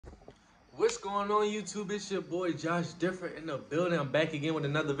What's going on, YouTube? It's your boy Joshdifferent in the building. I'm back again with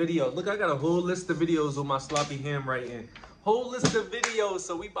another video. Look, I got a whole list of videos with my sloppy handwriting. Whole list of videos,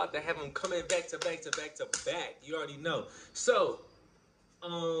 so we about to have them coming back to back to back to back. You already know. So,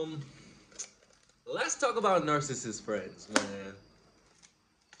 let's talk about narcissist friends, man.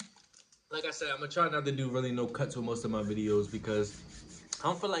 Like I said, I'm gonna try not to do really no cuts with most of my videos because I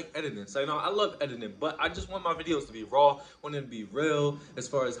don't feel like editing. So, you know, I love editing, but I just want my videos to be raw, want them to be real as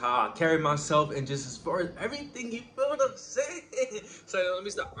far as how I carry myself and just as far as everything, you feel what I'm saying? So, let me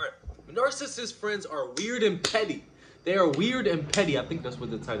stop. All right. Narcissist friends are weird and petty. They are weird and petty. I think that's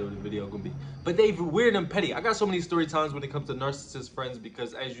what the title of the video is gonna be. But they're weird and petty. I got so many story times when it comes to narcissist friends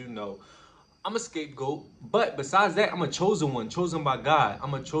because, as you know, I'm a scapegoat, but besides that, I'm a chosen one, chosen by God.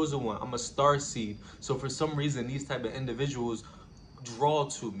 I'm a chosen one. I'm a star seed. So for some reason, these type of individuals draw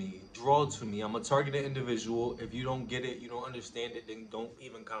to me. I'm a targeted individual. If you don't get it, you don't understand it, then don't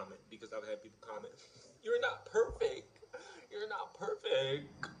even comment, because I've had people comment, "You're not perfect. You're not perfect.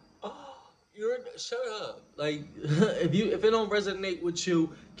 Shut up." Like, if it don't resonate with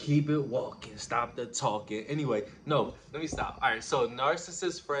you, keep it walking. Stop the talking. Anyway, no, let me stop. All right, so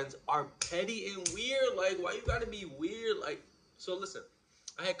narcissist friends are petty and weird. Like, why you gotta be weird? Like, so listen,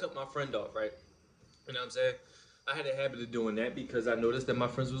 I had cut my friend off, right? You know what I'm saying? I had a habit of doing that because I noticed that my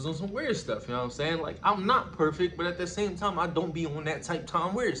friends was on some weird stuff. You know what I'm saying? Like, I'm not perfect, but at the same time, I don't be on that type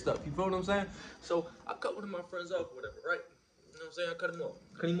time weird stuff. You feel what I'm saying? So I cut one of my friends off, or whatever, right? You know what I'm saying? I cut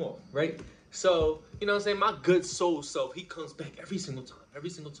him off, right? So, you know what I'm saying? My good soul self, he comes back every single time.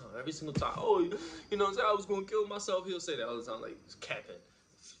 Oh, you know what I'm saying? I was going to kill myself. He'll say that all the time, like, it's capping,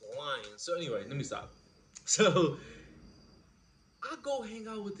 it's lying. So anyway, let me stop. So I go hang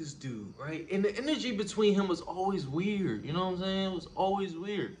out with this dude, right? And the energy between him was always weird. You know what I'm saying? It was always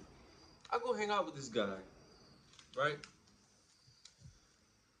weird. I go hang out with this guy, right?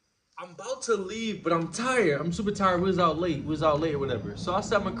 I'm about to leave, but I'm tired. I'm super tired. We was out late or whatever. So I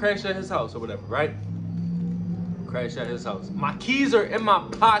said I'm gonna crash at his house or whatever, right? Crash at his house. My keys are in my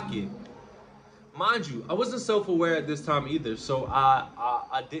pocket. Mind you, I wasn't self-aware at this time either, so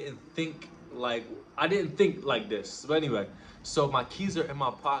I didn't think like this. But anyway, so my keys are in my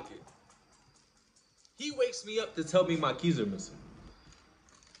pocket. He wakes me up to tell me my keys are missing.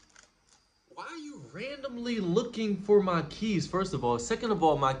 Why are you randomly looking for my keys, first of all? Second of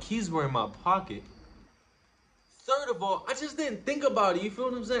all, my keys were in my pocket. Third of all, I just didn't think about it. You feel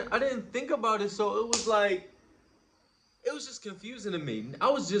what I'm saying? I didn't think about it, so it was like, it was just confusing to me.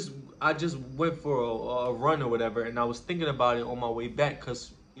 I just went for a run or whatever, and I was thinking about it on my way back,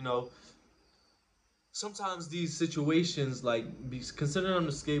 because, you know, sometimes these situations, like, considering I'm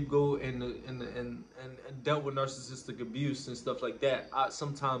the scapegoat and dealt with narcissistic abuse and stuff like that, I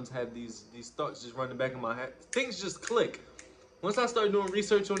sometimes have these thoughts just running back in my head. Things just click. Once I start doing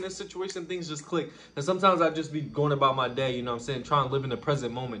research on this situation, things just click. And sometimes I just be going about my day, you know what I'm saying, trying to live in the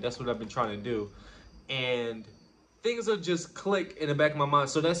present moment. That's what I've been trying to do. And things will just click in the back of my mind.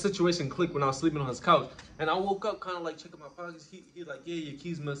 So that situation clicked when I was sleeping on his couch. And I woke up kind of like checking my pockets. He like, "Yeah, your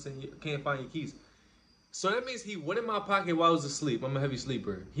keys missing. You can't find your keys." So that means he went in my pocket while I was asleep. I'm a heavy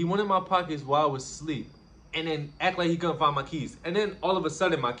sleeper. He went in my pockets while I was asleep, and then act like he couldn't find my keys. And then all of a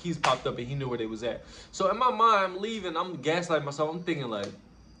sudden, my keys popped up, and he knew where they was at. So in my mind, I'm leaving. I'm gaslighting myself. I'm thinking like,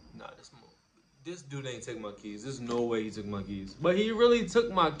 nah, this dude ain't taking my keys. There's no way he took my keys. But he really took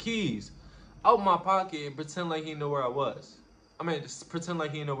my keys out my pocket and pretend like he knew where I was. I mean, just pretend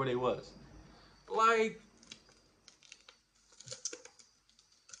like he didn't know where they was. Like,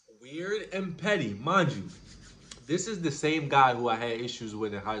 weird and petty, mind you. This is the same guy who I had issues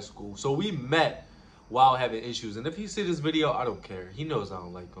with in high school. So we met while having issues. And if he see this video, I don't care. He knows I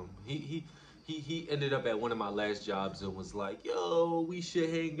don't like him. He ended up at one of my last jobs and was like, "Yo, we should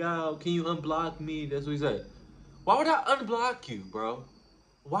hang out. Can you unblock me?" That's what he said. Why would I unblock you, bro?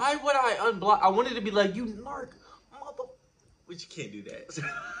 Why would I unblock? I wanted to be like, "You narc, mother," but you can't do that.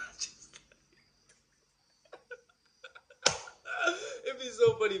 It'd be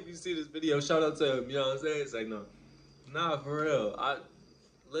so funny if you see this video. Shout out to him, you know what I'm saying? It's like, no. Nah, for real.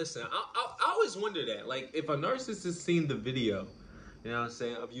 Listen, I always wonder that. Like, if a narcissist seen the video, you know what I'm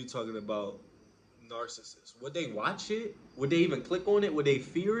saying, of you talking about narcissists, would they watch it? Would they even click on it? Would they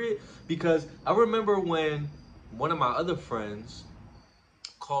fear it? Because I remember when one of my other friends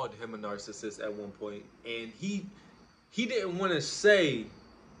called him a narcissist at one point, and he didn't want to say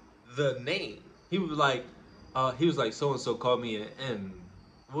the name. He was like, so-and-so called me an N.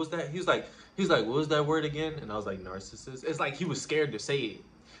 What was that? He was like, what was that word again? And I was like, narcissist. It's like he was scared to say it.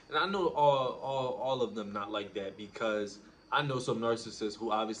 And I know all of them not like that, because I know some narcissists who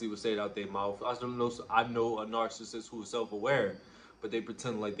obviously would say it out their mouth. I know a narcissist who is self-aware. but they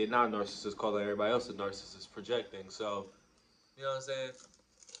pretend like they're not narcissists, calling everybody else a narcissist, projecting. So, you know what I'm saying?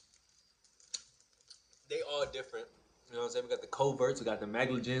 They all different. You know what I'm saying? We got the coverts, we got the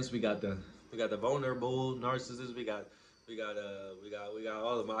negligence, we got the vulnerable narcissists, we got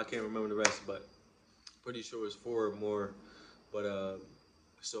all of them. I can't remember the rest, but pretty sure it's 4 or more. But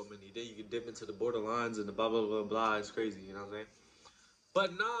so many. Then you can dip into the borderlines and the blah blah blah blah. It's crazy, you know what I'm saying?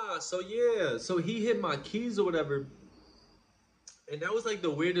 But nah, so yeah, so he hit my keys or whatever. And that was like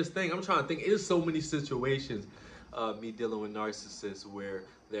the weirdest thing. I'm trying to think. There's so many situations, me dealing with narcissists where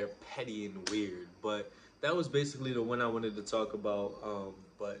they're petty and weird. But that was basically the one I wanted to talk about.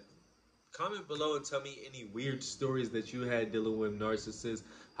 But comment below and tell me any weird stories that you had dealing with narcissists,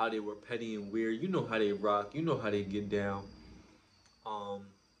 how they were petty and weird. You know how they rock. You know how they get down.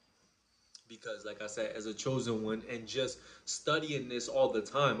 Because like I said, as a chosen one and just studying this all the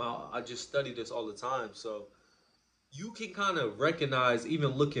time, I just study this all the time. So you can kind of recognize, even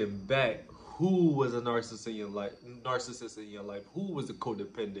looking back, who was a narcissist in your life, who was a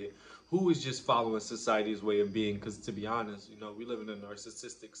codependent, who was just following society's way of being. Because to be honest, you know, we live in a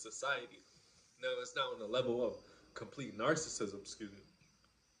narcissistic society. Now, it's not on the level of complete narcissism, excuse me,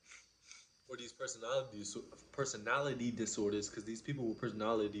 or these personality disorders, because these people with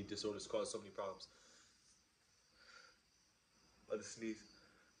personality disorders cause so many problems. Let me sneeze.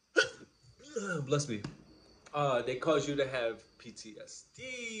 Bless me. They cause you to have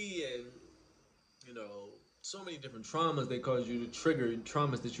PTSD and, you know, so many different traumas. They cause you to trigger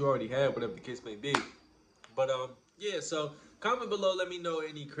traumas that you already had, whatever the case may be. But yeah. So comment below. Let me know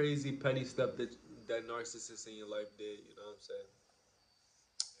any crazy petty stuff that narcissists in your life did. You know what I'm saying?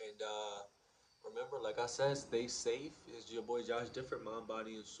 And remember, like I said, stay safe. It's your boy Joshdifferent, mind,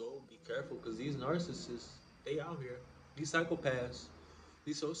 body, and soul. Be careful, because these narcissists, they out here. These psychopaths,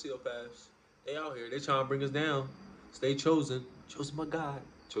 these sociopaths, they out here. They trying to bring us down. Stay chosen. Chosen by God.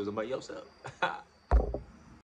 Chosen by yourself.